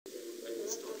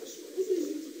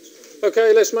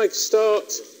Okay, let's make a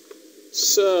start.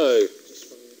 So,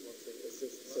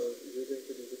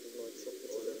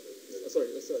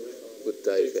 with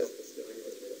Dave, yeah.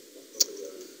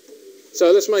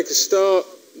 So let's make a start.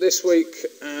 This week,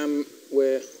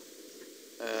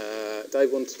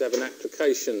 Dave wanted to have an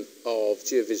application of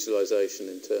geovisualisation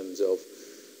in terms of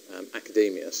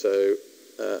academia. So,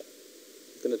 I'm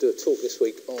going to do a talk this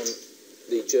week on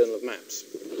the Journal of Maps.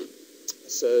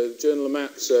 So, Journal of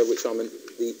Maps, which I'm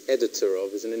the editor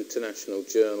of, is an international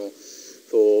journal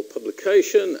for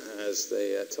publication, as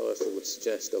the title would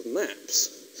suggest, of maps.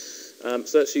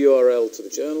 So that's the URL to the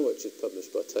journal, which is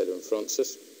published by Taylor and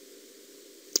Francis.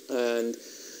 And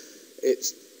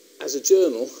it's, as a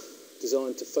journal,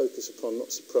 designed to focus upon,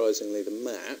 not surprisingly, the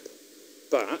map,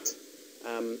 but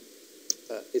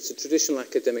it's a traditional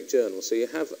academic journal. So you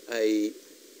have a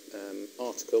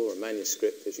article or a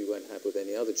manuscript, as you won't have with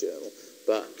any other journal,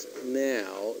 but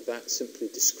now that simply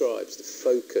describes the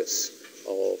focus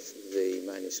of the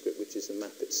manuscript, which is the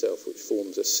map itself, which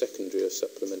forms a secondary or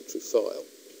supplementary file.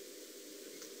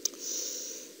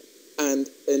 And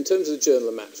in terms of the Journal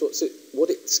of Maps, what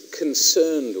it's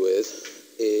concerned with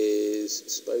is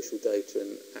spatial data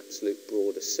in an absolute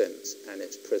broader sense and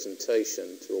its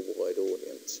presentation to a wide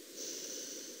audience.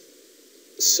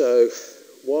 So,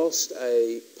 whilst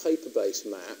a paper-based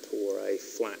map or a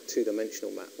flat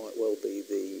two-dimensional map might well be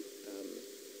the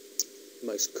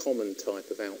most common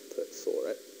type of output for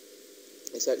it,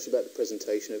 it's actually about the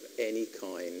presentation of any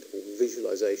kind or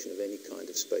visualisation of any kind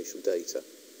of spatial data.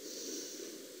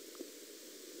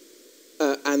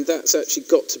 And that's actually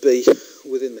got to be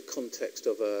within the context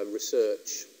of a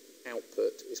research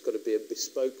output. It's got to be a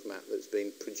bespoke map that's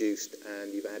been produced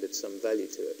and you've added some value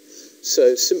to it.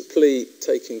 So simply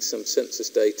taking some census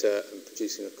data and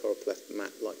producing a choropleth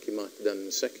map like you might have done in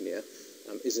the second year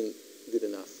isn't good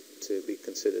enough to be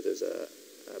considered as a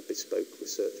bespoke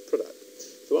research product.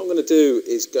 So what I'm going to do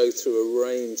is go through a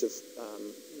range of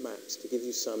maps to give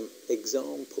you some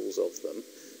examples of them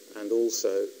and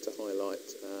also to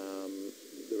highlight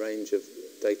the range of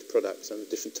data products and the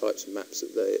different types of maps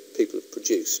that people have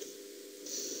produced.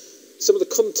 Some of the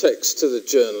context to the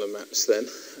Journal of Maps then,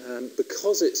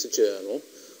 because it's a journal,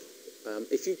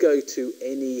 if you go to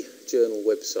any journal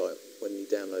website when you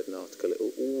download an article, it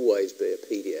will always be a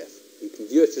PDF. You can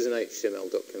view it as an HTML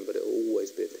document, but it will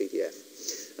always be a PDF.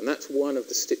 And that's one of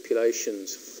the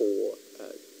stipulations for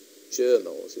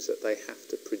journals, is that they have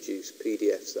to produce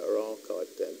PDFs that are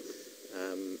archived then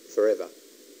forever.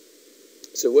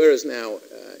 So whereas now,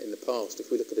 in the past,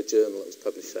 if we look at a journal that was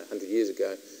published 100 years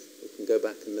ago, we can go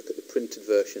back and look at the printed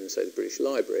version, say the British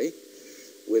Library.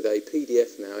 With a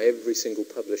PDF now, every single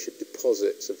publisher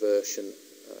deposits a version,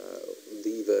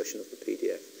 the version of the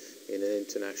PDF, in an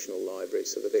international library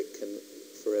so that it can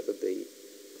forever be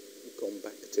gone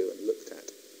back to and looked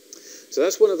at. So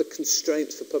that's one of the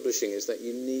constraints for publishing, is that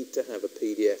you need to have a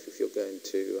PDF if you're going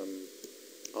to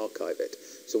archive it.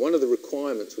 So one of the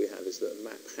requirements we have is that a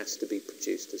map has to be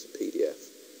produced as a PDF.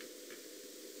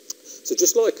 So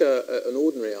just like an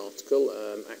ordinary article,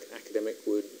 academic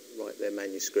would write their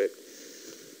manuscript,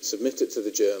 submit it to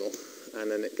the journal,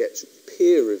 and then it gets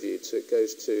peer reviewed. So it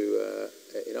goes to,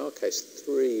 in our case,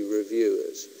 3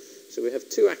 reviewers. So we have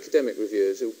 2 academic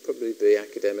reviewers who will probably be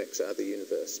academics at other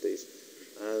universities,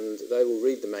 and they will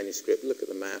read the manuscript, look at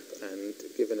the map, and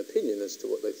give an opinion as to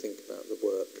what they think about the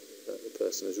work that the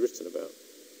person has written about.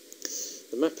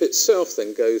 The map itself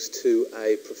then goes to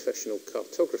a professional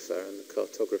cartographer, and the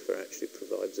cartographer actually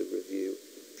provides a review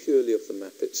purely of the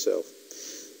map itself.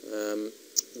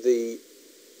 The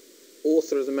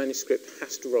author of the manuscript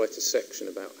has to write a section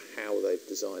about how they've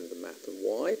designed the map and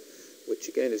why, which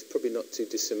again is probably not too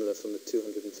dissimilar from the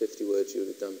 250 words you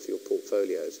would have done for your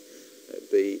portfolios. It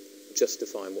would be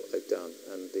justifying what they've done,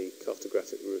 and the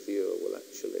cartographic reviewer will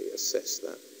actually assess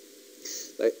that.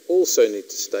 They also need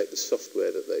to state the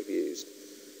software that they've used.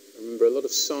 Remember, a lot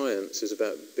of science is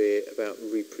about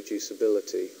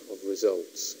reproducibility of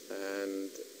results,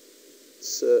 and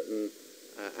certain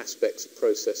aspects of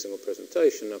processing or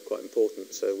presentation are quite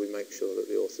important, so we make sure that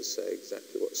the authors say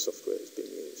exactly what software has been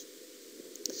used.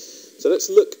 So let's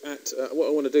look at what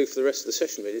I want to do for the rest of the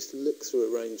session really is to look through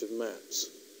a range of maps.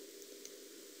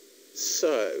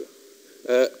 So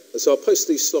I'll post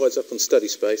these slides up on Study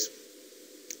Space.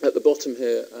 At the bottom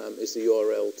here is the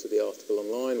URL to the article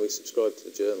online. We subscribe to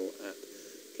the journal at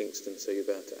Kingston, so you're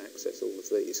about to access all of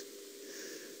these.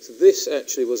 So this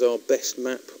actually was our best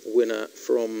map winner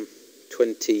from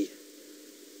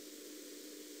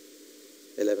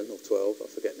 2011 or 12, I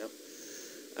forget now,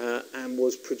 and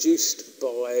was produced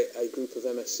by a group of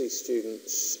MSc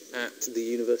students at the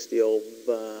University of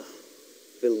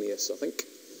Vilnius, I think.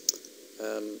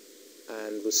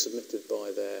 and was submitted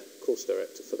by their course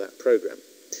director for that programme.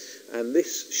 And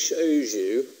this shows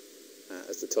you,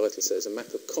 as the title says, a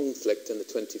map of conflict in the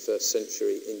 21st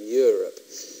century in Europe.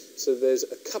 So there's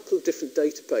a couple of different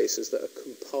databases that are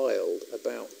compiled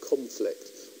about conflict,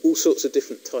 all sorts of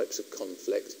different types of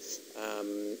conflict.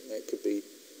 It could be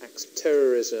acts of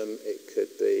terrorism, it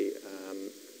could be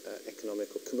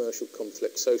economic or commercial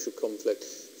conflict, social conflict,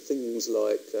 things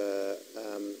like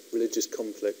religious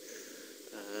conflict.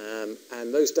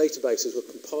 And those databases were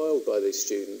compiled by these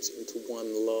students into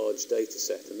one large data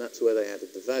set, and that's where they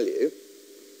added the value.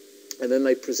 And then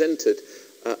they presented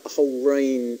a whole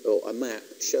range, or a map,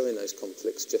 showing those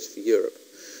conflicts just for Europe.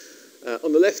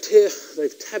 On the left here,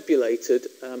 they've tabulated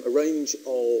a range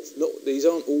of, these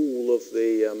aren't all of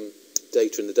the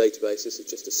data in the database, this is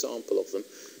just a sample of them,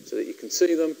 so that you can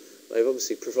see them. They've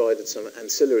obviously provided some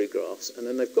ancillary graphs, and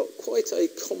then they've got quite a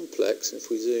complex, if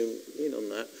we zoom in on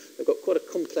that, they've got quite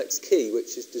a complex key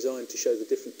which is designed to show the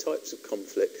different types of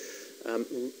conflict,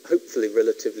 hopefully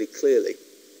relatively clearly.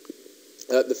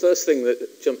 The first thing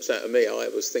that jumps out at me, I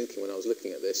was thinking when I was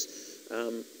looking at this,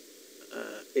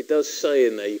 it does say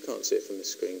in there, you can't see it from the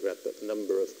screen grab, but the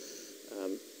number of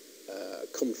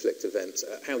conflict events,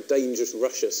 how dangerous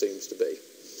Russia seems to be.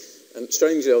 And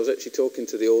strangely, I was actually talking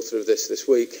to the author of this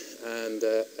week, and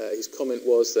his comment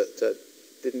was that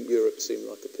didn't Europe seem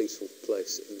like a peaceful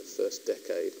place in the first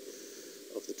decade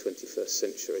of the 21st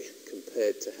century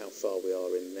compared to how far we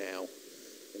are in now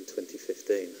in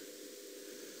 2015?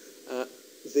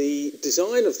 The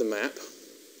design of the map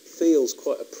feels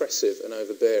quite oppressive and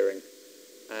overbearing,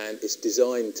 and it's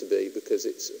designed to be because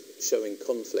it's showing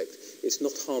conflict. It's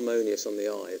not harmonious on the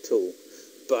eye at all,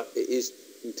 but it is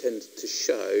intended to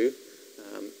show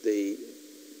the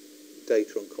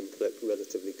data on conflict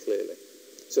relatively clearly.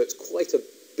 So it's quite a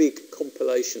big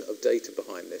compilation of data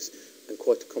behind this, and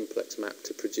quite a complex map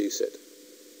to produce it.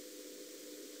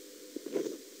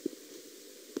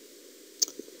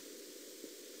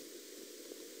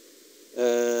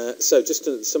 So just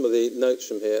some of the notes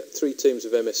from here. 3 teams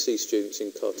of MSc students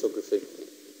in cartography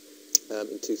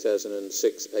in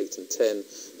 2006, 8 and 10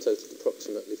 totaled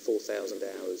approximately 4,000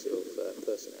 hours of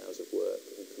person hours of work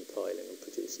in compiling and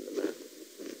producing the map.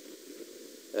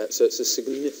 So it's a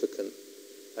significant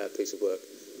piece of work.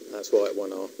 That's why it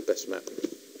won our best map.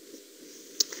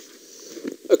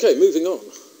 Okay, moving on.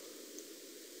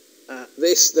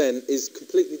 This then is a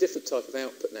completely different type of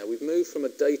output now. We've moved from a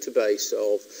database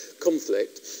of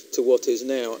conflict to what is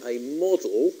now a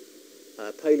model,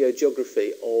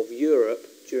 paleogeography of Europe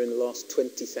during the last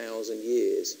 20,000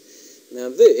 years. Now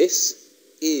this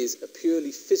is a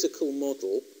purely physical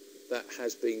model that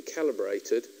has been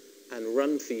calibrated and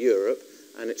run for Europe,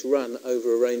 and it's run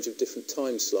over a range of different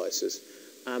time slices.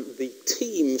 The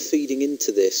team feeding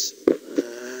into this,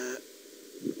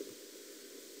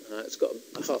 it's got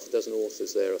a half a dozen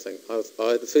authors there, I think. I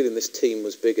had the feeling this team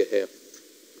was bigger here.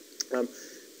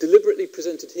 Deliberately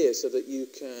presented here so that you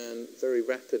can very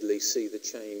rapidly see the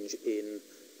change in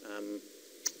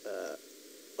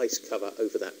ice cover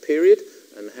over that period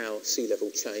and how sea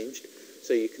level changed.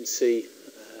 So you can see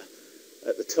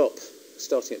at the top,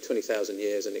 starting at 20,000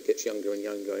 years, and it gets younger and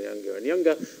younger and younger and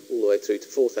younger, all the way through to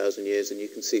 4,000 years, and you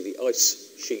can see the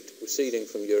ice sheet receding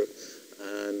from Europe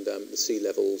and the sea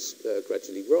levels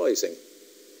gradually rising.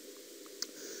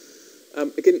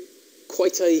 Again,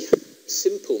 quite a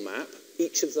simple map.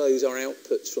 Each of those are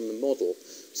outputs from the model.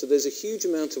 So there's a huge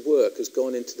amount of work has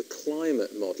gone into the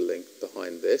climate modelling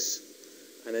behind this,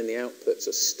 and then the outputs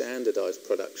are standardised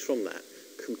products from that,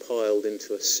 compiled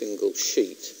into a single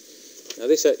sheet. Now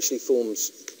this actually forms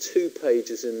 2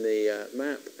 pages in the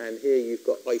map, and here you've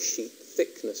got ice sheet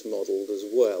thickness modelled as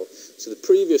well. So the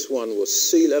previous one was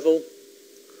sea level,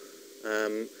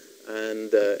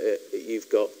 and you've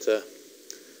got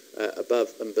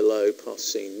above and below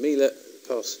past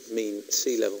mean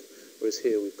sea level, whereas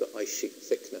here we've got ice sheet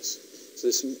thickness. So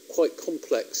there's some quite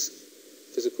complex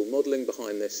physical modelling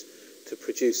behind this to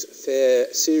produce a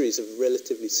fair series of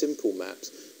relatively simple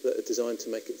maps that are designed to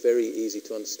make it very easy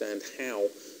to understand how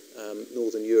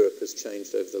Northern Europe has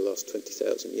changed over the last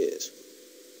 20,000 years.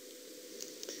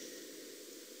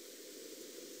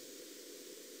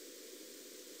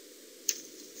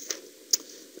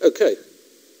 Okay,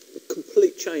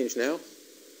 complete change now.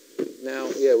 Now,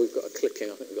 yeah, we've got a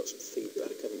clicking. I think we've got some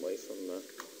feedback, haven't we, from the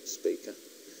speaker.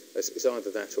 It's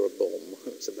either that or a bomb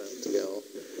that's about to go off.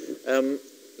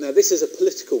 Now, this is a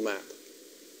political map.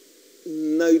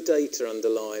 No data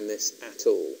underlying this at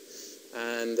all.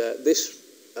 And this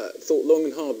thought long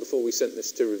and hard before we sent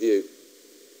this to review.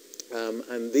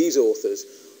 And these authors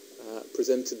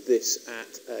presented this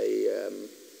at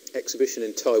a exhibition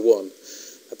in Taiwan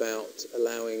about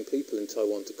allowing people in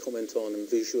Taiwan to comment on and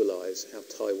visualize how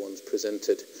Taiwan's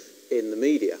presented in the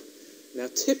media. Now,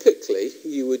 typically,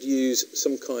 you would use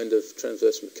some kind of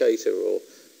transverse Mercator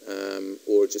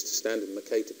or just a standard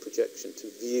Mercator projection to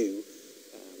view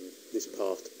this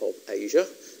part of Asia.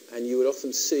 And you would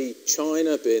often see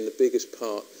China being the biggest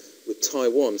part, with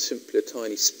Taiwan simply a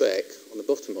tiny speck on the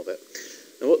bottom of it.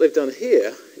 And what they've done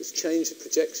here is change the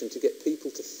projection to get people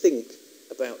to think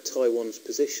about Taiwan's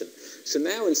position. So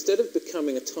now, instead of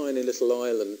becoming a tiny little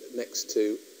island next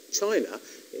to China,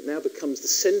 it now becomes the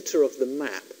centre of the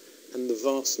map and the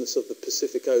vastness of the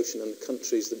Pacific Ocean and the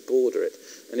countries that border it.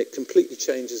 And it completely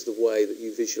changes the way that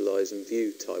you visualise and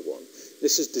view Taiwan.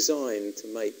 This is designed to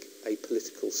make a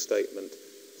political statement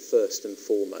first and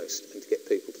foremost, and to get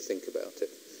people to think about it.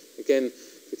 Again,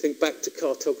 if you think back to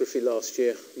cartography last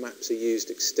year, maps are used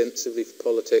extensively for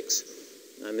politics,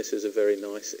 and this is a very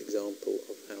nice example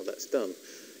of how that's done.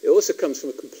 It also comes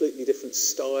from a completely different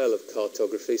style of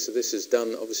cartography. So this is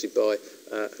done obviously by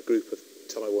a group of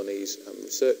Taiwanese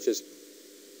researchers.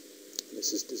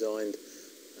 This is designed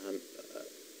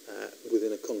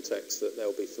within a context that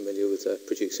they'll be familiar with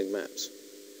producing maps.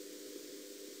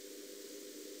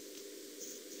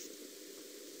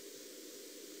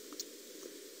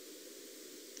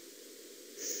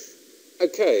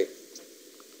 Okay,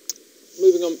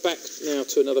 moving on back now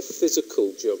to another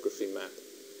physical geography map.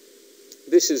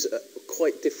 This is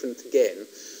quite different again,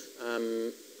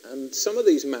 and some of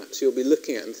these maps you'll be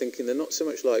looking at and thinking they're not so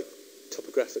much like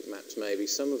topographic maps maybe.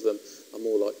 Some of them are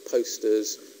more like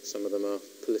posters, some of them are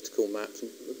political maps,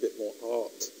 a bit more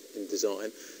art in design.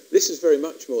 This is very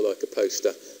much more like a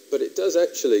poster, but it does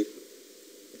actually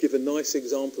give a nice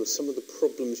example of some of the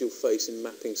problems you'll face in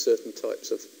mapping certain types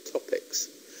of topics.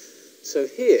 So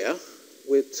here,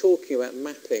 we're talking about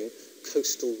mapping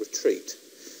coastal retreat.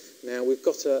 Now, we've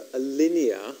got a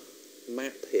linear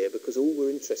map here because all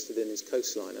we're interested in is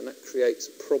coastline, and that creates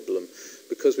a problem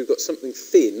because we've got something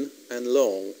thin and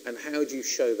long, and how do you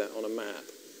show that on a map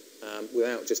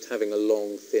without just having a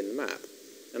long, thin map?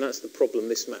 And that's the problem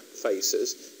this map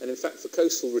faces. And in fact, for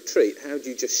coastal retreat, how do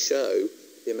you just show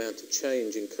the amount of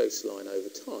change in coastline over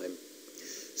time?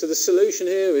 So the solution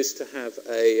here is to have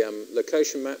a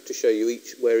location map to show you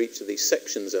where each of these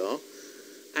sections are.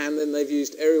 And then they've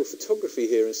used aerial photography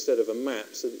here instead of a map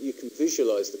so that you can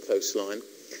visualise the coastline.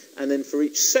 And then for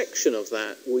each section of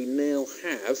that, we now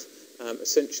have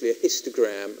essentially a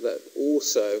histogram that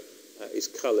also is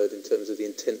coloured in terms of the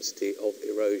intensity of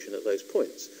erosion at those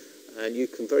points. And you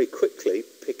can very quickly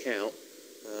pick out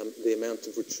the amount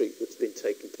of retreat that's been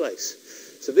taking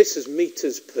place. So this is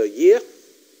metres per year,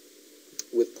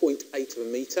 with 0.8 of a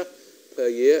metre per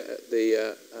year at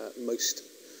the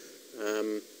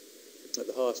at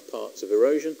the highest parts of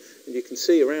erosion. And you can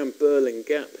see around Burling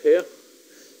Gap here,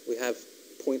 we have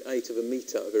 0.8 of a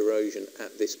metre of erosion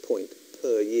at this point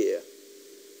per year.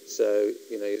 So,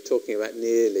 you know, you're talking about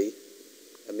nearly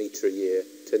a metre a year,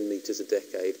 10 metres a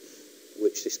decade,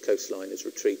 which this coastline is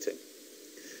retreating.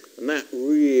 And that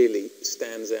really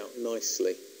stands out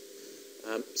nicely.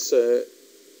 So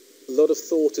a lot of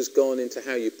thought has gone into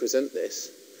how you present this.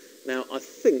 Now, I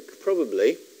think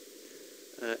probably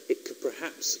it could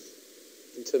perhaps,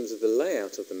 in terms of the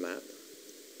layout of the map,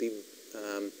 be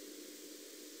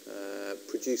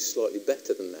produced slightly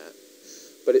better than that.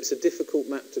 But it's a difficult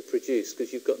map to produce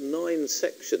because you've got 9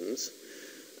 sections.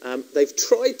 They've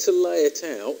tried to lay it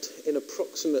out in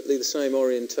approximately the same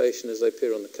orientation as they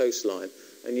appear on the coastline,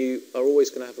 and you are always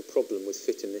going to have a problem with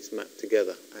fitting this map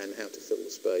together and how to fill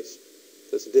the space.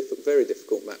 So it's a very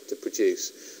difficult map to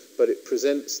produce, but it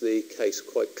presents the case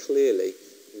quite clearly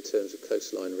in terms of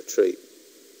coastline retreat.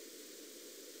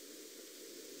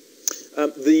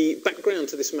 The background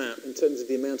to this map, in terms of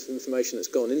the amount of information that's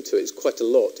gone into it, is quite a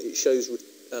lot. It shows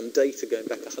data going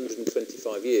back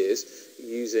 125 years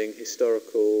using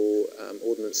historical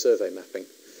Ordnance Survey mapping.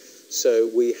 So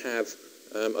we have,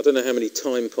 I don't know how many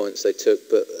time points they took,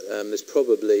 but there's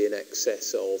probably in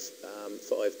excess of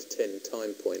 5 to 10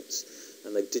 time points.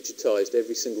 And they've digitised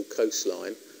every single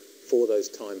coastline for those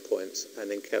time points and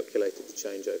then calculated the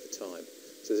change over time.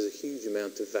 So there's a huge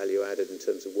amount of value added in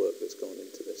terms of work that's gone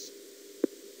into this.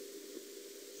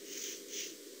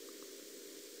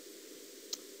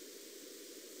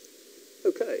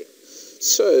 Okay,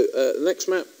 so the next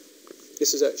map,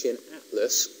 this is actually an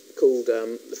atlas called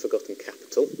The Forgotten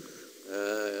Capital,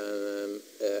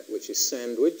 which is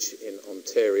Sandwich in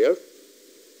Ontario.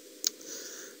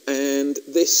 And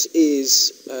this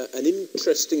is an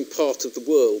interesting part of the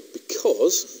world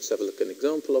because, let's have a look at an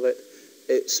example of it,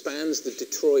 it spans the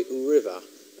Detroit River,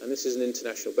 and this is an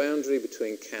international boundary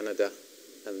between Canada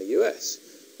and the US.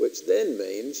 which then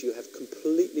means you have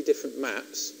completely different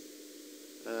maps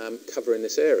covering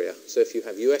this area. So if you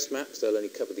have US maps, they'll only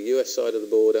cover the US side of the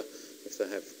border. If they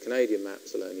have Canadian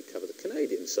maps, they'll only cover the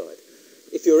Canadian side.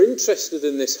 If you're interested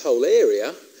in this whole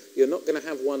area, you're not going to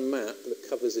have one map that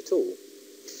covers it all.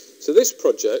 So this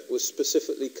project was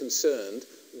specifically concerned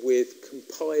with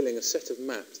compiling a set of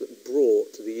maps that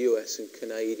brought the US and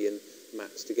Canadian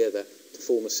maps together to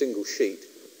form a single sheet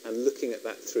and looking at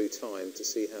that through time to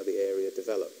see how the area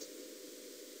developed.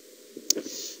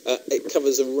 It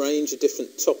covers a range of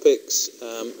different topics,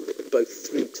 both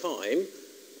through time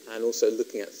and also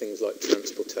looking at things like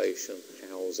transportation,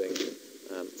 housing,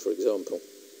 for example.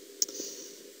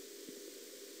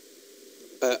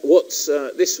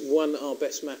 This won our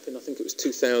best map in, I think it was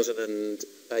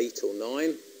 2008 or 9,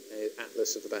 an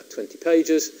atlas of about 20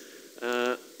 pages.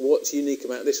 What's unique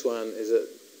about this one is that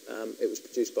it was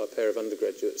produced by a pair of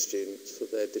undergraduate students for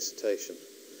their dissertation.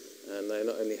 And they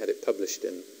not only had it published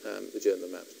in the Journal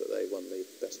of Maps, but they won the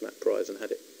Best Map Prize and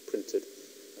had it printed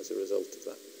as a result of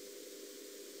that.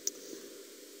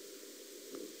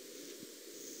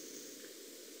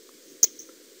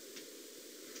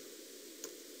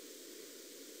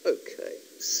 Okay,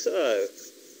 so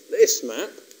this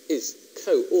map is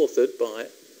co-authored by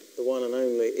the one and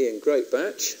only Ian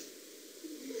Greatbatch.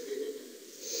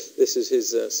 This is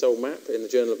his sole map in the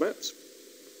Journal of Maps.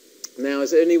 Now,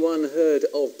 has anyone heard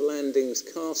of Blandings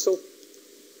Castle?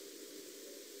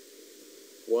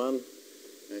 One?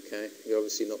 Okay, you're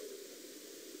obviously not.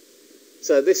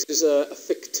 So this is a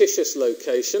fictitious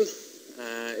location.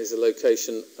 Is a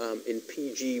location in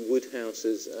P.G.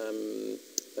 Woodhouse's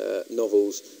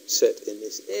novels set in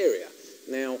this area.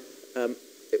 Now,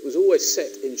 it was always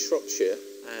set in Shropshire,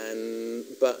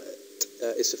 but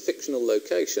it's a fictional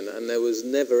location, and there was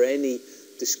never any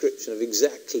description of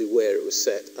exactly where it was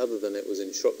set, other than it was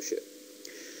in Shropshire.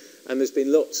 And there's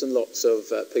been lots and lots of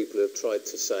people who have tried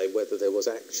to say whether there was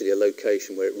actually a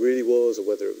location where it really was, or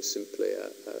whether it was simply a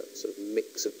sort of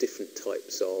mix of different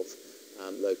types of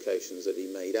locations that he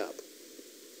made up.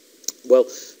 Well,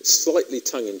 slightly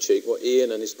tongue-in-cheek, what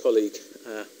Ian and his colleague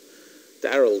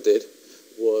Darryl did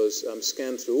was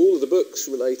scan through all of the books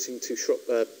relating to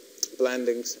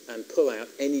Blandings and pull out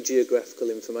any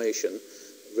geographical information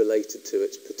related to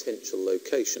its potential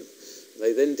location.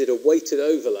 They then did a weighted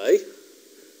overlay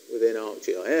within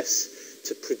ArcGIS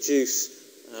to produce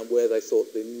where they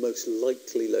thought the most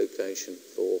likely location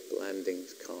for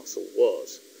Blandings Castle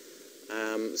was.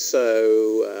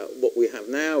 So what we have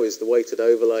now is the weighted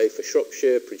overlay for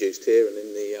Shropshire, produced here, and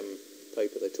in the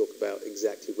paper they talk about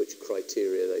exactly which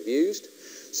criteria they've used.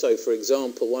 So, for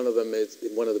example, one of them is,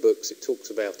 in one of the books, it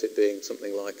talks about it being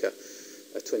something like a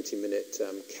 20-minute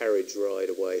carriage ride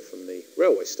away from the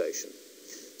railway station.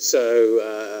 So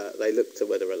they looked at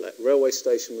whether a railway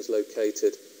station was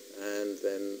located, and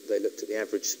then they looked at the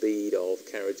average speed of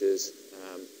carriages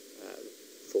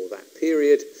for that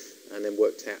period, and then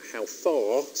worked out how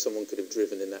far someone could have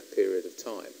driven in that period of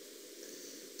time.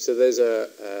 So there's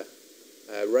a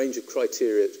range of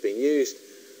criteria that's being used,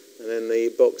 and then the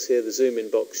box here, the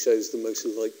zoom-in box, shows the most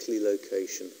likely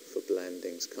location for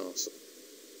Blandings Castle.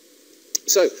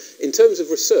 So, in terms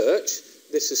of research,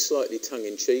 this is slightly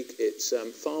tongue-in-cheek. It's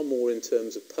far more in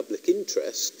terms of public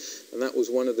interest, and that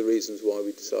was one of the reasons why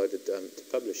we decided to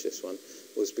publish this one,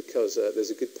 was because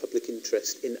there's a good public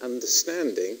interest in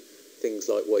understanding things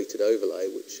like weighted overlay,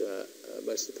 which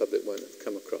most of the public won't have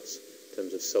come across in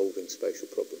terms of solving spatial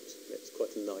problems. It's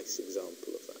quite a nice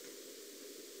example of that.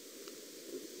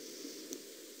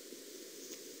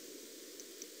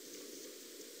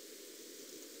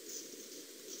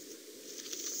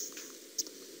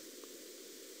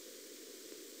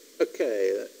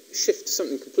 Okay, shift to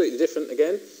something completely different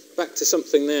again. Back to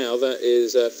something now that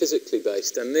is physically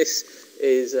based, and this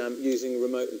is using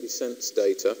remotely sensed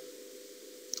data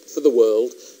for the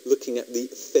world, looking at the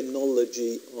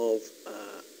phenology of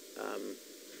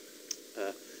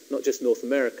not just North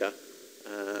America,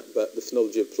 but the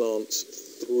phenology of plants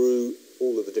through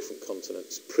all of the different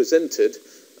continents, presented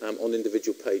on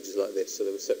individual pages like this. So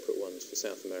there were separate ones for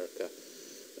South America.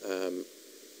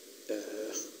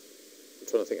 I'm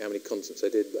trying to think how many continents I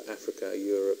did, but Africa,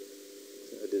 Europe,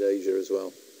 I did Asia as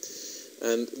well.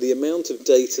 And the amount of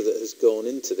data that has gone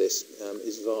into this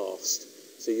is vast.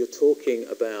 So you're talking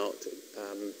about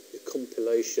the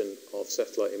compilation of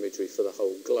satellite imagery for the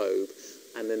whole globe,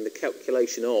 and then the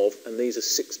calculation of, and these are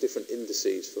 6 different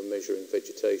indices for measuring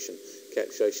vegetation,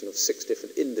 calculation of 6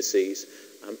 different indices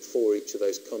for each of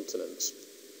those continents.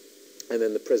 And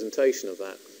then the presentation of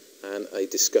that and a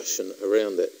discussion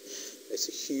around it. It's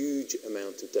a huge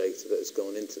amount of data that has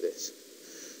gone into this.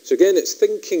 So again, it's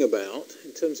thinking about,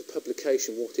 in terms of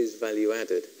publication, what is value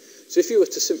added. So if you were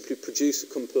to simply produce a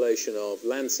compilation of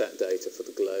Landsat data for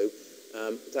the globe,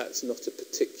 that's not a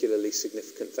particularly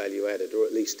significant value added, or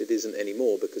at least it isn't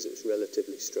anymore because it's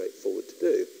relatively straightforward to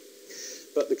do.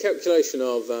 But the calculation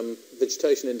of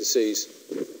vegetation indices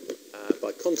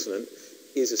by continent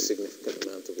is a significant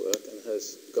amount of work and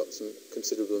has got some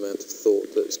considerable amount of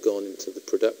thought that's gone into the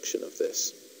production of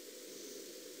this.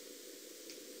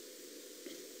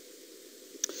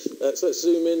 So let's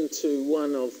zoom into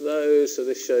one of those. So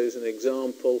this shows an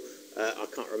example. I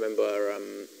can't remember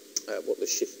what the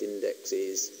shift index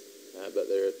is, but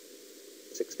there are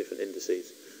 6 different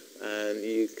indices. And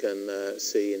you can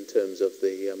see in terms of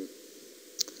the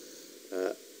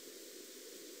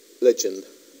legend,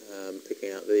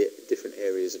 picking out the different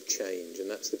areas of change. And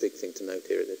that's the big thing to note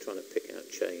here. They're trying to pick out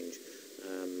change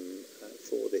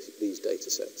for these data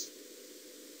sets.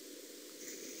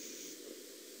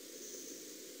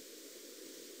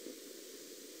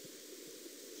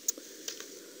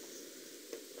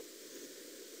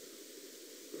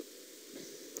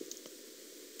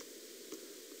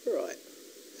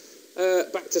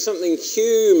 Back to something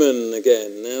human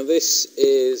again. Now this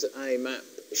is a map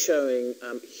showing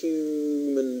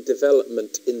human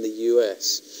development in the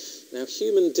US. Now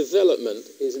human development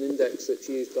is an index that's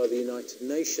used by the United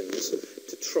Nations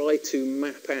to try to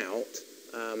map out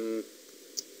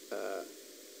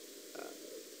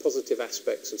positive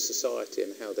aspects of society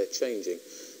and how they're changing.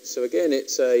 So again,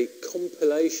 it's a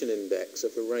compilation index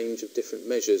of a range of different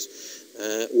measures,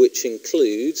 which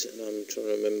includes, and I'm trying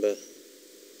to remember,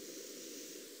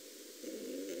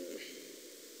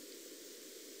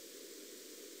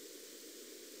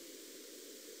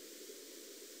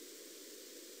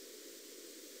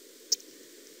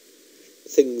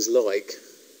 things like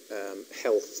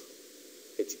health,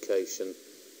 education,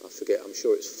 I forget, I'm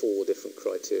sure it's 4 different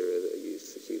criteria that are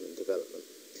used for human development.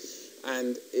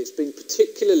 And it's been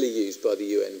particularly used by the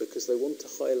UN because they want to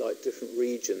highlight different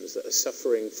regions that are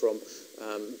suffering from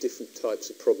different types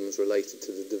of problems related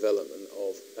to the development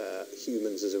of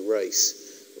humans as a race.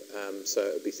 So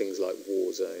it would be things like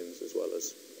war zones as well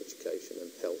as education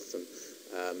and health and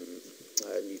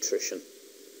nutrition.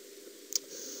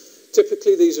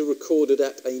 Typically, these are recorded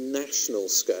at a national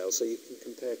scale, so you can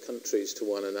compare countries to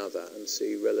one another and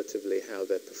see relatively how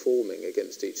they're performing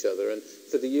against each other. And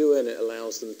for the UN, it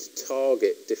allows them to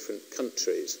target different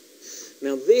countries.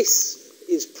 Now, this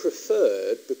is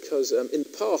preferred because in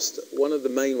the past, one of the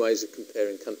main ways of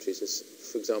comparing countries has,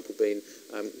 for example, been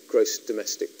gross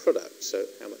domestic product, so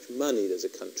how much money does a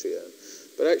country earn.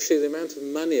 But actually, the amount of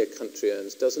money a country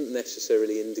earns doesn't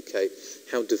necessarily indicate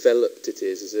how developed it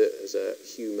is as a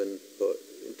human, or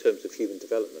in terms of human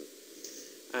development.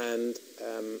 And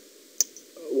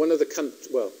one of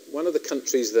the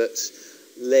countries that's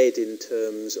led in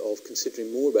terms of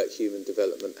considering more about human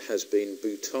development has been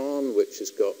Bhutan, which has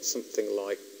got something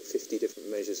like 50 different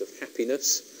measures of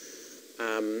happiness.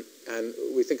 And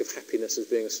we think of happiness as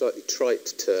being a slightly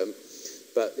trite term,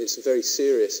 but it's very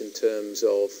serious in terms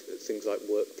of things like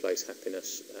workplace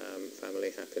happiness,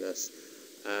 family happiness,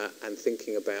 and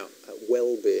thinking about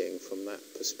well-being from that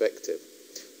perspective.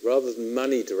 Rather than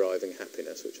money-deriving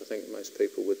happiness, which I think most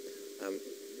people would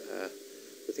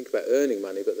think about earning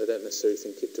money, but they don't necessarily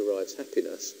think it derives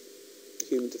happiness.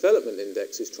 Human Development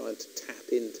Index is trying to tap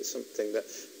into something that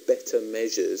better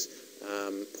measures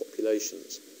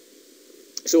populations.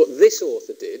 So what this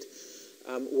author did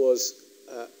was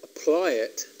apply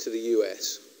it to the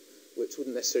US, which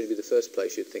wouldn't necessarily be the first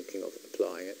place you're thinking of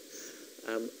applying it,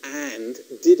 and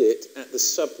did it at the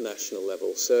subnational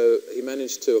level. So he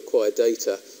managed to acquire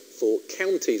data for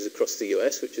counties across the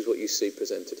US, which is what you see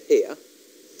presented here,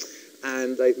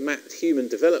 and they've mapped human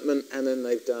development, and then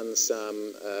they've done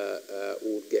some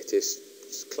Ord-Gettys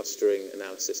clustering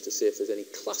analysis to see if there's any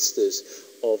clusters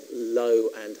of low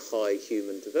and high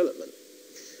human development.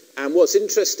 And what's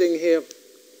interesting here,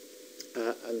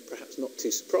 and perhaps not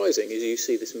too surprising, is you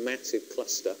see this massive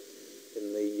cluster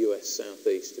in the US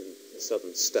southeast and the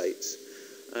southern states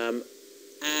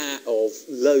of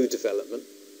low development,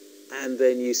 and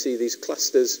then you see these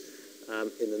clusters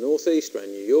in the northeast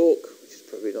around New York, which is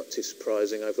probably not too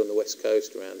surprising, over on the west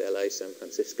coast around LA, San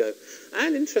Francisco,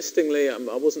 and interestingly, I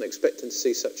wasn't expecting to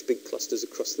see such big clusters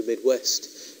across the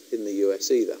Midwest in the US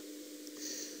either.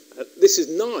 This is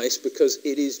nice because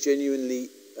it is genuinely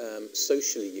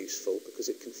socially useful because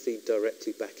it can feed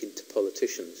directly back into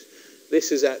politicians.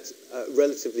 This is at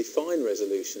relatively fine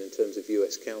resolution in terms of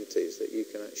US counties, that you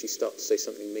can actually start to say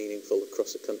something meaningful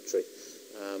across a country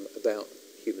about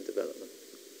human development.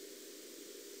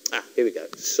 Here we go.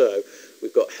 So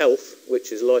we've got health,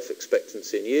 which is life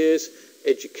expectancy in years.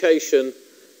 education,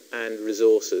 and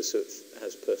resources, so it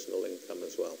has personal income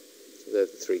as well. So they're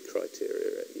the three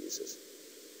criteria it uses.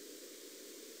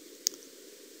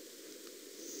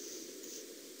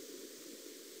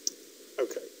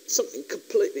 Okay, something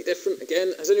completely different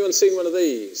again. Has anyone seen one of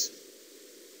these?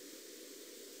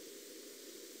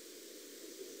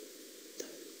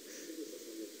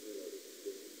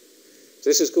 So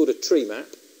this is called a tree map.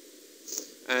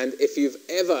 And if you've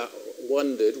ever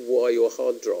wondered why your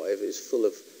hard drive is full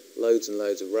of loads and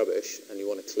loads of rubbish and you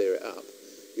want to clear it up,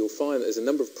 you'll find that there's a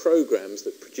number of programs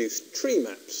that produce tree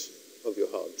maps of your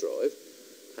hard drive,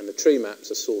 and the tree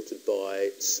maps are sorted by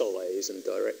size and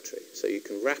directory, so you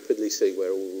can rapidly see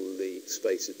where all the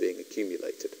space is being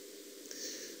accumulated.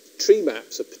 Tree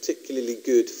maps are particularly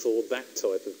good for that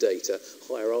type of data,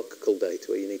 hierarchical data,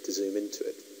 where you need to zoom into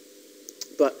it.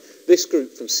 But this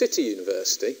group from City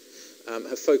University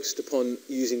have focused upon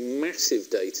using massive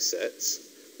data sets,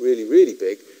 really, really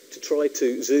big, to try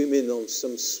to zoom in on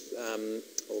some,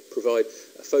 or provide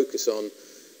a focus on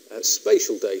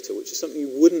spatial data, which is something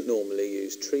you wouldn't normally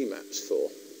use tree maps for.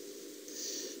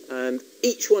 And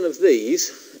each one of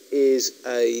these is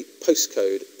a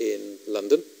postcode in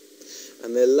London,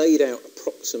 and they're laid out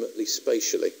approximately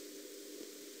spatially.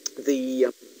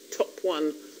 The top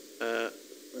one,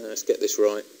 let's get this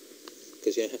right,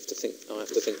 because I have to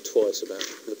think twice about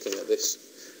looking at this.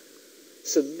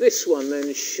 So this one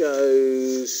then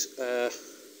shows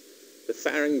the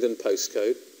Farringdon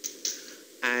postcode,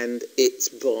 and it's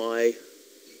by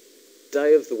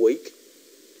day of the week,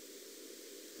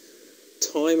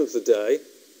 time of the day,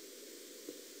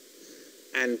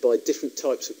 and by different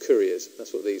types of couriers.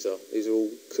 That's what these are. These are all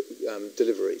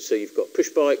deliveries. So you've got push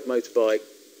bike, motorbike,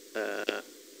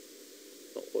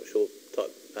 not what's your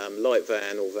type, light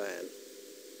van or van.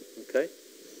 Okay.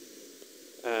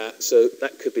 So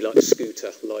that could be like a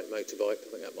scooter, light motorbike. I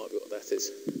think that might be what that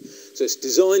is. So it's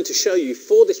designed to show you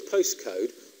for this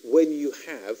postcode when you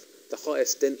have the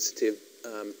highest density of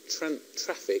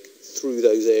traffic through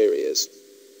those areas.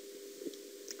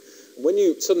 When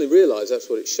you suddenly realise that's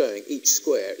what it's showing, each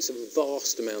square, it's a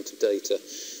vast amount of data.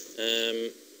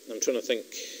 I'm trying to think,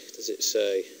 does it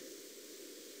say?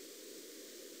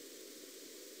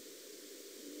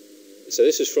 So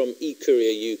this is from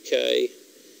eCourier UK,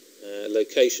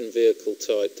 location, vehicle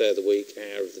type, day of the week,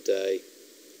 hour of the day.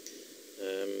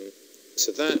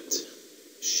 So that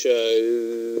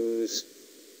shows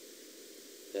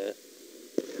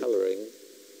colouring.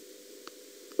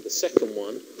 The second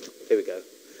one, here we go.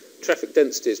 Traffic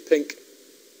density is pink,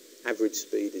 average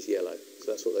speed is yellow.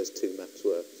 So that's what those two maps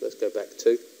were. So let's go back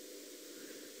two.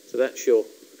 So that's your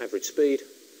average speed,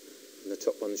 and the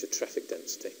top one is your traffic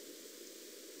density,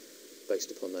 based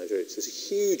upon those routes. There's a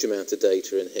huge amount of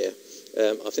data in here.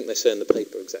 I think they say in the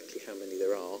paper exactly how many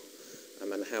there are,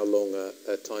 and how long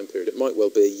a time period. It might well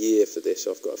be a year for this,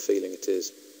 I've got a feeling it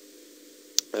is.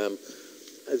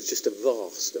 It's just a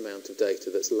vast amount of data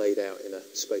that's laid out in a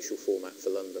spatial format for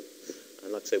London.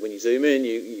 And like I say, when you zoom in,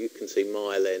 you can see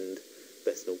Mile End,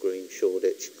 Bethnal Green,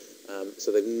 Shoreditch.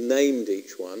 So they've named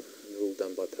each one, and they're all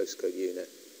done by postcode unit.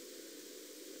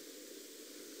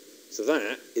 So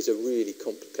that is a really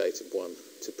complicated one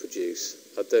to produce.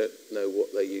 I don't know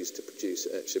what they use to produce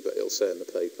it actually, but it'll say in the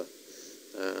paper.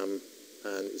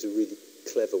 And it's a really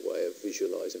clever way of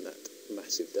visualising that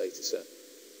massive data set.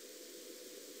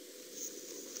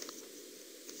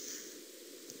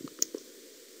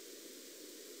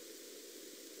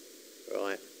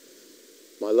 Right,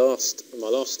 my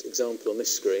last example on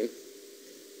this screen.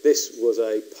 This was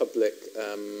a public,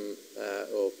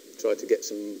 or tried to get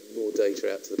some more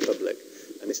data out to the public,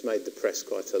 and this made the press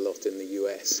quite a lot in the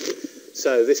US.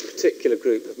 So this particular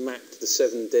group have mapped the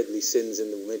 7 deadly sins in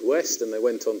the Midwest, and they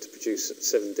went on to produce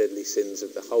 7 deadly sins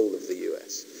of the whole of the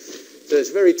US. So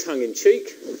it's very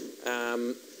tongue-in-cheek,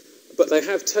 but they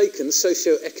have taken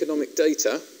socio-economic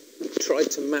data, tried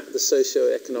to map the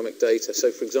socio-economic data.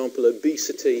 So, for example,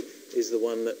 obesity is the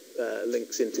one that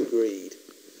links into greed.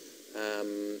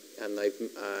 And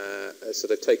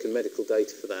they've taken medical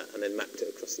data for that and then mapped it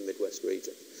across the Midwest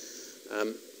region.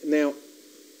 Now,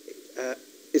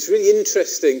 it's really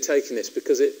interesting taking this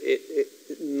because it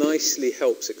nicely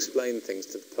helps explain things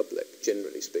to the public,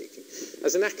 generally speaking.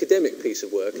 As an academic piece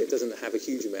of work, it doesn't have a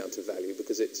huge amount of value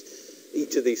because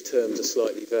each of these terms are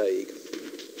slightly vague.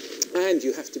 And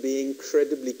you have to be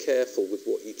incredibly careful with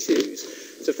what you choose.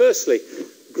 So firstly,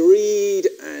 greed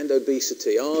and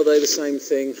obesity, are they the same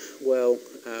thing? Well,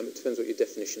 it depends what your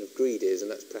definition of greed is,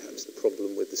 and that's perhaps the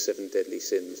problem with the 7 deadly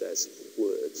sins as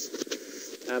words.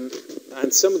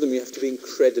 And some of them you have to be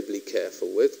incredibly careful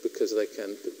with because they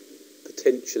can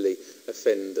potentially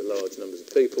offend large numbers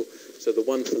of people. So the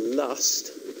one for lust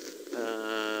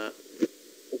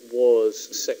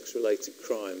was sex-related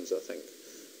crimes, I think.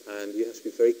 And you have to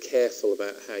be very careful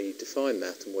about how you define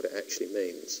that and what it actually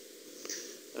means.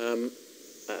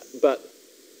 But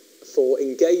for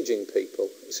engaging people,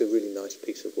 it's a really nice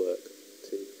piece of work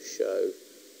to show,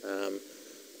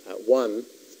 one,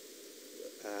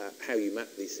 how you map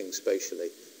these things spatially,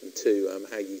 and two,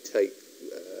 how you take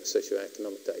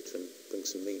socioeconomic data and bring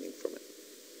some meaning from it.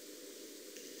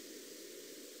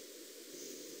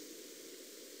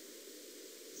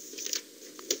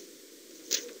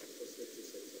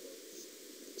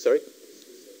 Sorry?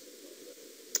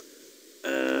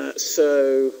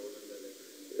 So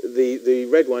the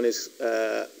red one is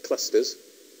clusters,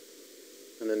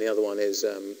 and then the other one is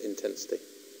intensity.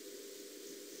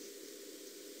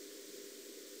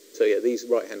 So yeah, these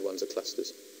right-hand ones are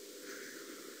clusters.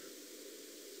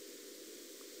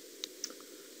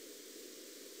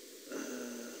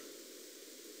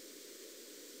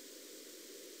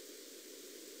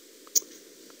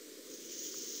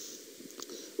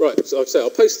 Right, so like I say,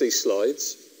 I'll post these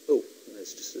slides. Oh,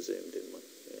 there's just a zoomed in one.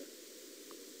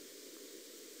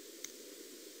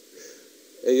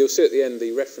 Yeah. You'll see at the end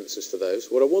the references for those.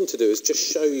 What I want to do is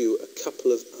just show you a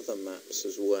couple of other maps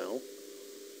as well.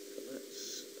 So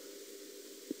let's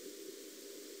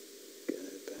go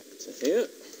back to here.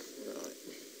 Right.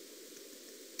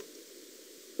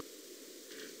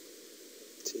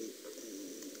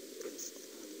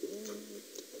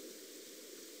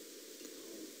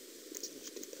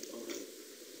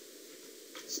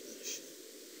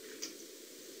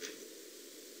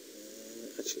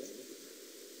 Actually,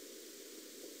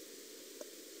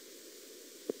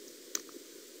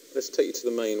 let's take you to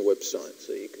the main website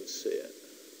so you can see it.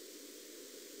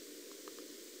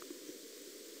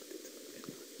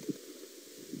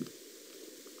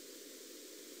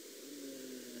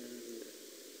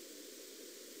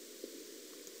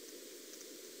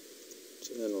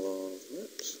 And Journal of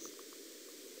Maps.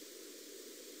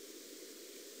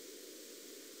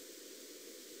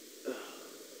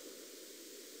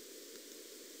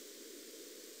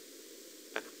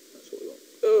 That's what we want.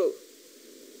 Oh!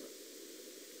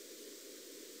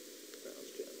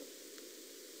 Browse journal.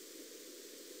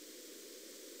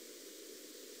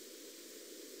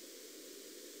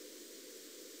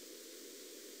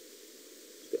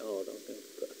 It's a bit hard. I'm going to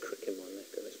put a crick in my neck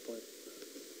at this point.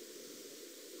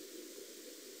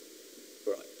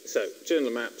 Right. So, Journal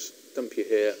of Maps, dump you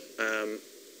here.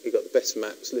 You've got the best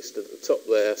maps listed at the top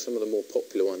there, some of the more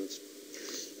popular ones.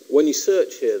 When you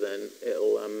search here then,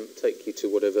 it'll take you to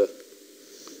whatever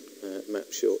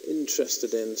maps you're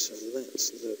interested in. So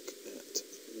let's look at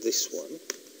this one.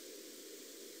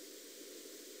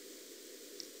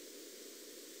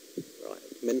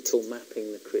 Right, mental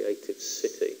mapping the creative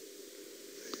city.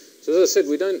 So as I said,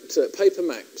 we don't, paper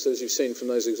maps, as you've seen from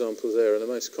those examples there, are the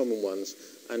most common ones.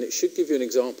 And it should give you an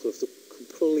example of the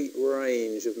complete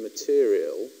range of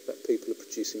material that people are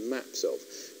producing maps of.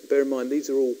 Bear in mind, these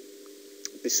are all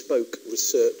bespoke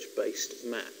research-based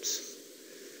maps.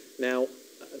 Now,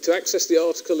 to access the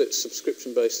article, it's a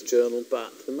subscription-based journal,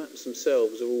 but the maps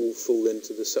themselves are all fall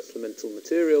into the supplemental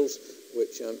materials,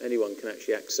 which anyone can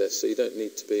actually access, so you don't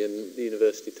need to be in the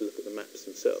university to look at the maps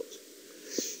themselves.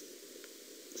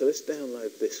 So let's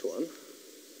download this one.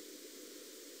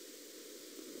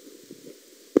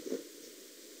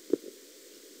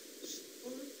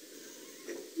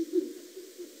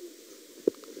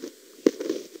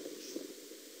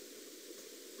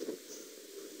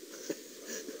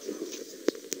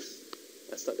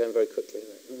 That's not going very quickly, is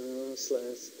it? Oh,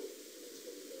 slow.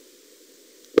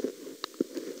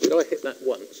 Did I hit that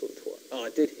once or twice? Oh, I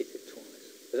did hit it twice.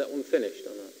 Is that one finished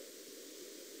or not?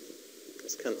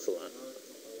 Let's cancel that.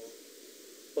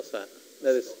 What's that?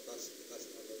 No, there's...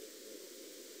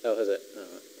 Oh, has it? All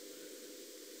right.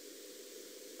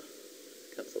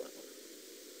 Cancel that one.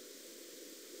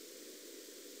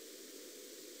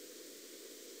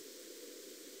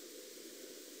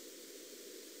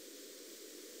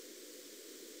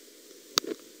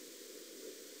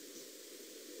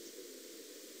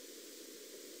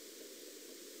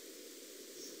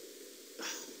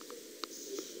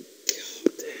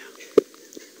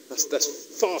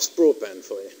 That's fast broadband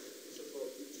for you.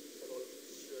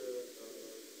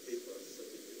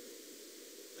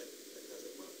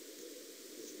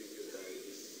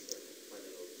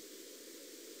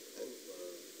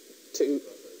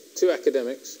 Two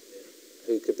academics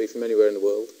who could be from anywhere in the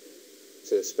world,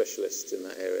 two specialists in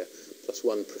that area, plus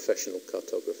one professional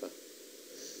cartographer.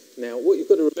 Now, what you've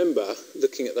got to remember,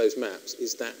 looking at those maps,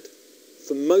 is that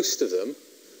for most of them,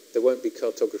 there won't be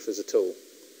cartographers at all.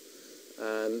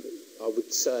 And I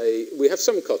would say we have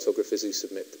some cartographers who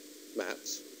submit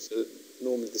maps, so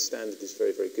normally the standard is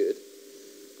very, very good.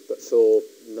 But for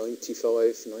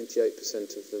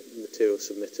 98% of the material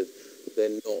submitted,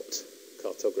 they're not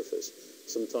cartographers.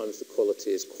 Sometimes the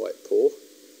quality is quite poor,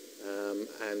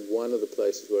 and one of the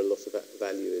places where a lot of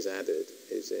value is added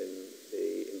is in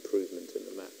the improvement in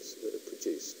the maps that are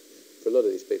produced. For a lot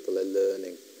of these people, they're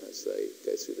learning as they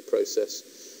go through the process.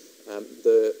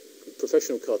 The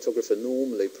professional cartographer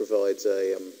normally provides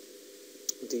a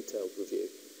detailed review,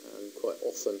 and quite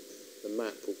often the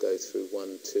map will go through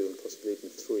 1, 2, and possibly even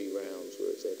 3 rounds where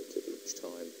it's edited each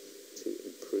time to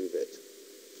improve it.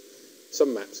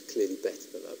 Some maps are clearly better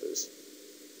than others,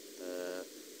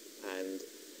 and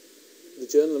the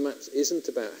Journal of Maps isn't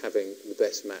about having the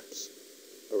best maps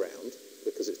around,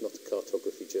 because it's not a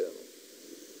cartography journal.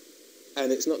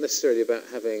 And it's not necessarily about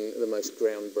having the most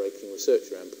groundbreaking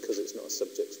research around, because it's not a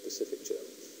subject-specific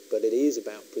journal. But it is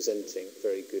about presenting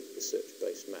very good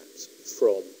research-based maps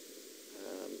from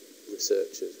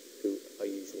researchers who are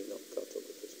usually not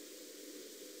cartographers.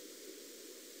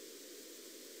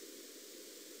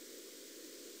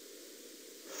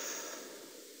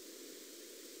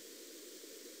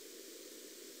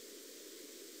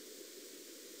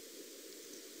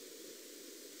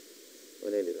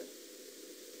 We're nearly there.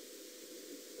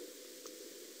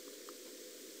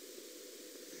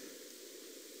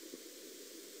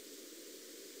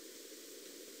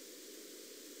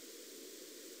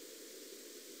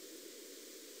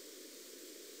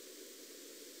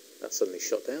 That suddenly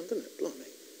shot down, didn't it? Blimey.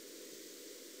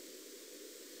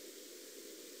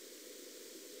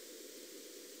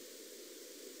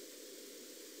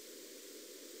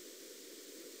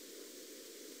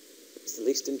 It's the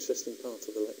least interesting part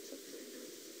of the lecture.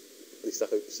 At least I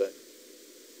hope so.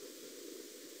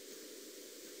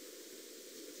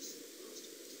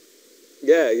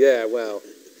 Yeah, well,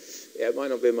 yeah, it might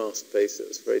not be a masterpiece. It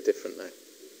was very different now.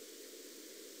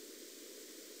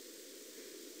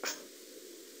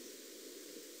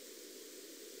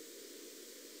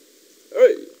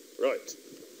 Right,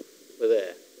 we're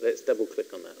there. Let's double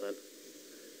click on that then.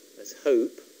 Let's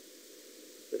hope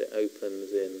that it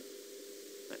opens in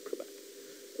Acrobat.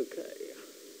 Okay.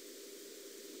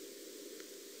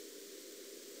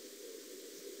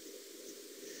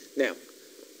 Now,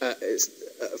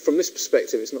 from this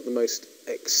perspective, it's not the most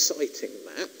exciting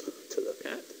map to look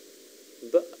at,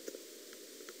 but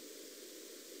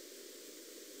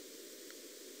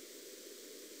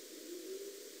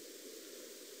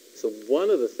so one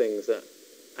of the things that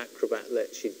Acrobat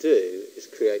lets you do is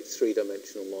create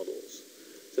 3-dimensional models.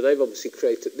 So they've obviously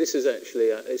created, this is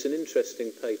actually, it's an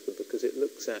interesting paper because it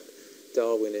looks at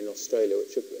Darwin in Australia,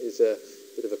 which is a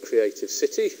bit of a creative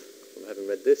city, from having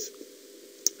read this,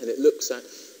 and it looks at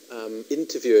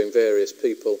interviewing various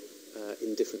people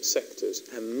in different sectors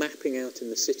and mapping out in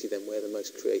the city then where the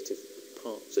most creative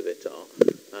parts of it are.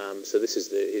 So this is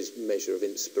his measure of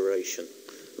inspiration.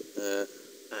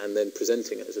 And then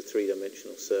presenting it as a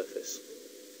 3-dimensional surface.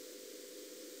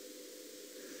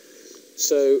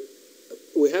 So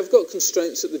we have got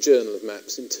constraints at the Journal of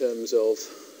Maps in terms of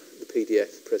the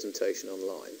PDF presentation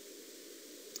online.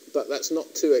 But that's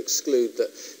not to exclude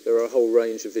that there are a whole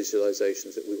range of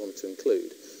visualizations that we want to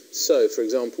include. So, for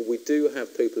example, we do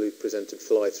have people who've presented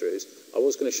fly-throughs. I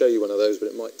was going to show you one of those, but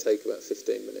it might take about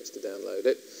 15 minutes to download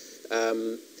it.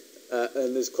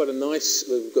 And there's quite a nice,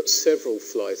 we've got several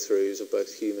fly-throughs of both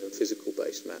human and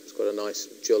physical-based maps. Quite a nice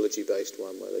geology-based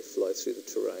one where they fly through the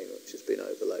terrain, which has been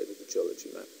overlaid with a geology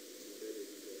map.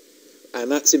 And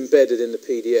that's embedded in the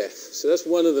PDF. So that's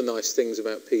one of the nice things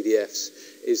about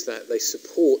PDFs, is that they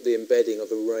support the embedding of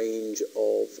a range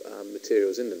of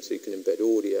materials in them. So you can embed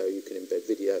audio, you can embed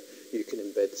video, you can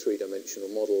embed 3-dimensional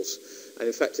models. And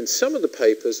in fact, in some of the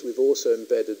papers, we've also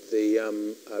embedded the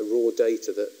raw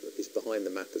data that is behind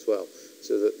the map as well,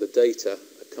 so that the data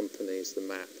accompanies the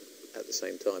map at the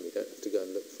same time. You don't have to go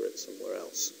and look for it somewhere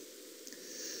else.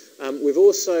 We've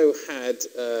also had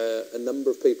a number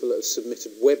of people that have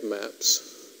submitted web maps,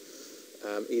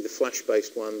 either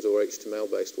Flash-based ones or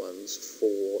HTML-based ones,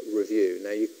 for review.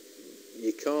 Now,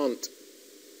 you can't...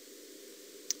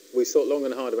 We thought long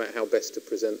and hard about how best to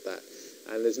present that,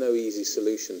 and there's no easy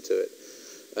solution to it.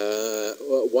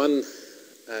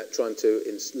 Trying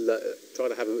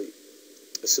to have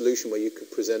a solution where you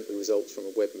could present the results from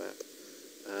a web map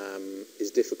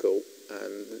is difficult,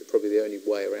 and probably the only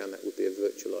way around that would be a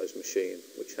virtualized machine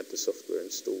which had the software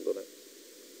installed on it.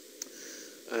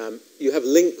 You have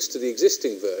links to the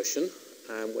existing version,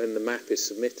 and when the map is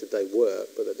submitted they work,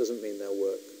 but that doesn't mean they'll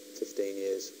work 15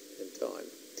 years in time.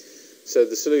 So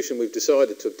the solution we've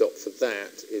decided to adopt for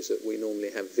that is that we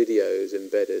normally have videos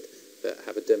embedded that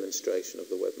have a demonstration of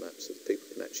the web map so that people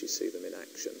can actually see them in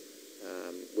action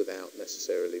without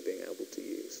necessarily being able to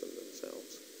use them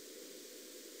themselves.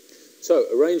 So,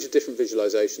 a range of different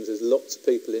visualizations. There's lots of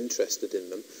people interested in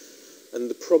them. And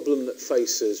the problem that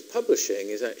faces publishing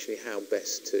is actually how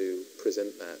best to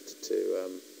present that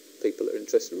to people that are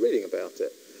interested in reading about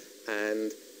it,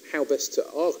 and how best to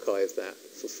archive that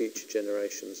for future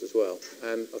generations as well.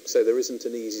 And like I say, there isn't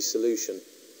an easy solution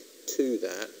to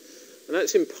that. And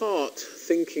that's in part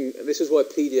thinking, and this is why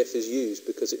PDF is used,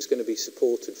 because it's going to be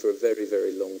supported for a very,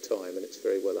 very long time, and it's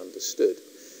very well understood.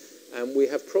 And we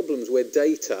have problems where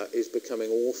data is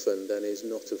becoming orphaned and is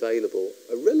not available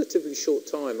a relatively short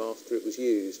time after it was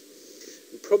used.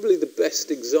 And probably the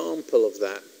best example of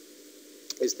that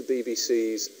is the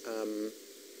BBC's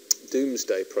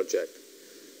Doomsday Project.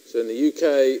 So in the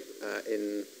UK,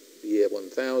 in the year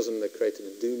 1000, they created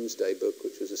a Doomsday Book,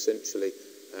 which was essentially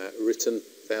written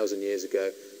 1,000 years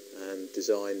ago and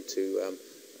designed to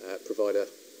provide a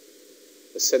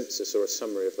census or a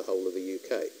summary of the whole of the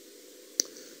UK.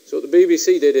 So what the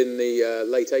BBC did in the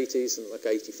late 80s, and like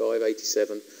 85,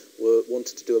 87,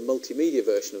 wanted to do a multimedia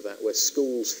version of that where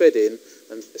schools fed in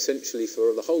and essentially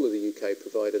for the whole of the UK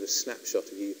provided a snapshot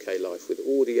of UK life with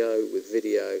audio, with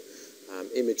video,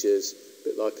 images, a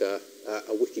bit like a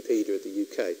Wikipedia of the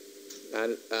UK.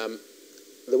 And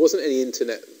there wasn't any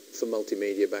internet for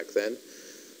multimedia back then,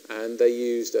 and they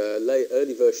used an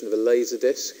early version of a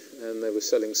Laserdisc, and they were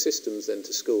selling systems then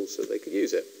to schools so they could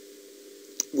use it.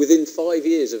 Within 5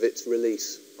 years of its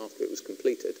release, after it was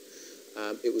completed,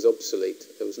 it was obsolete.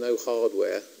 There was no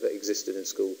hardware that existed in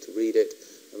school to read it,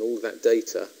 and all that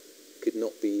data could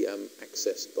not be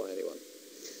accessed by anyone.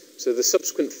 So the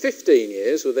subsequent 15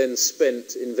 years were then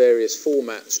spent in various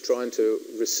formats trying to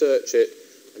research it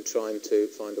and trying to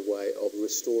find a way of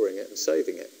restoring it and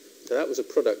saving it. So that was a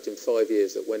product in 5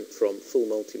 years that went from full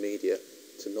multimedia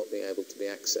to not being able to be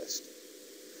accessed.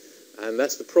 And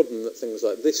that's the problem that things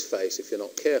like this face, if you're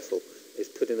not careful, is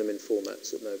putting them in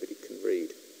formats that nobody can read.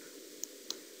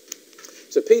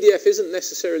 So PDF isn't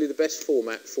necessarily the best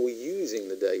format for using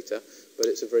the data, but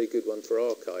it's a very good one for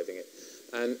archiving it.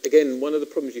 And again, one of the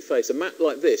problems you face, a map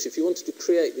like this, if you wanted to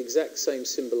create the exact same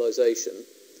symbolisation,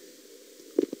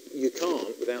 you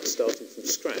can't without starting from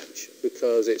scratch,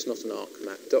 because it's not an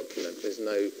ArcMap document. There's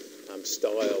no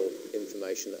style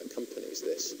information that accompanies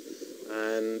this.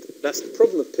 And that's the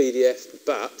problem of PDF,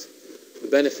 but the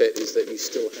benefit is that you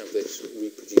still have this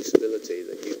reproducibility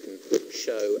that you can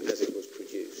show as it was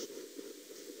produced.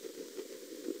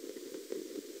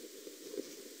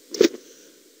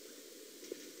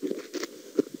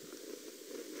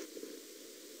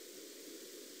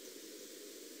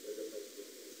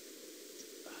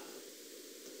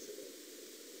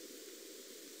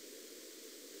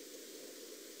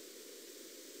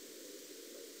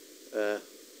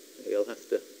 You'll have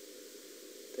to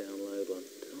download one.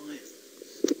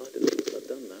 I didn't think I'd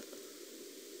done that.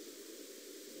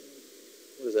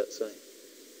 What does that say?